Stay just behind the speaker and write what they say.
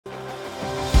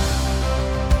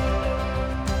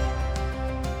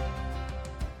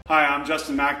Hi, I'm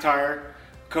Justin McTire,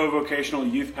 co-vocational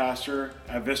youth pastor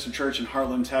at Vista Church in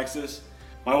Heartland, Texas.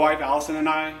 My wife Allison and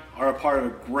I are a part of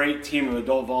a great team of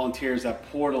adult volunteers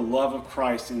that pour the love of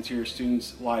Christ into your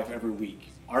students' life every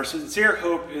week. Our sincere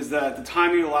hope is that the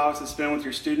time you allow us to spend with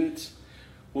your students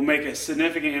will make a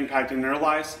significant impact in their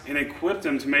lives and equip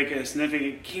them to make a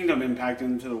significant kingdom impact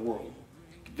into the world.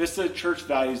 Vista Church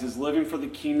values is living for the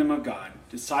kingdom of God,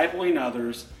 discipling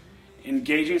others,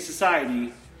 engaging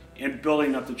society, and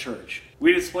building up the church.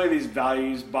 We display these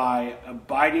values by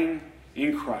abiding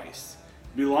in Christ,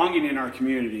 belonging in our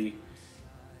community,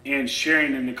 and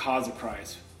sharing in the cause of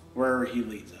Christ wherever He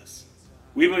leads us.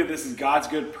 We believe this is God's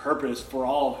good purpose for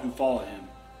all who follow Him,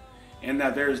 and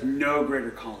that there is no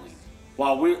greater calling.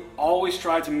 While we always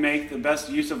try to make the best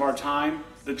use of our time,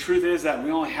 the truth is that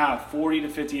we only have 40 to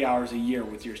 50 hours a year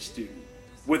with your student.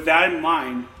 With that in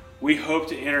mind, we hope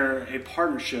to enter a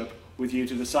partnership with you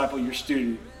to disciple your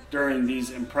student during these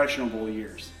impressionable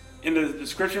years. In the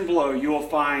description below, you will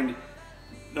find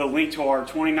the link to our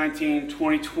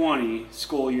 2019-2020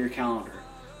 school year calendar.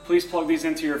 Please plug these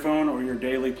into your phone or your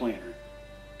daily planner.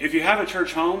 If you have a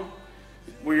church home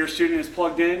where your student is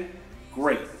plugged in,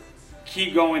 great.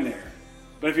 Keep going there.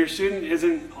 But if your student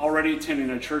isn't already attending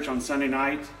a church on Sunday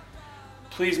night,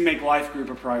 please make life group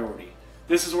a priority.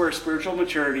 This is where spiritual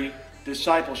maturity,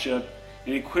 discipleship,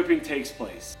 and equipping takes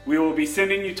place. We will be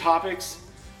sending you topics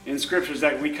and scriptures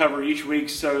that we cover each week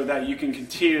so that you can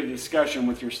continue the discussion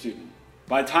with your student.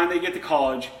 By the time they get to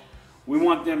college, we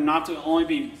want them not to only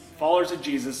be followers of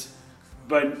Jesus,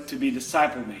 but to be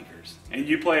disciple makers. And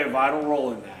you play a vital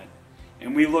role in that.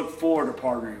 And we look forward to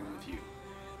partnering with you.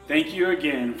 Thank you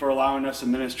again for allowing us to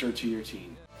minister to your team.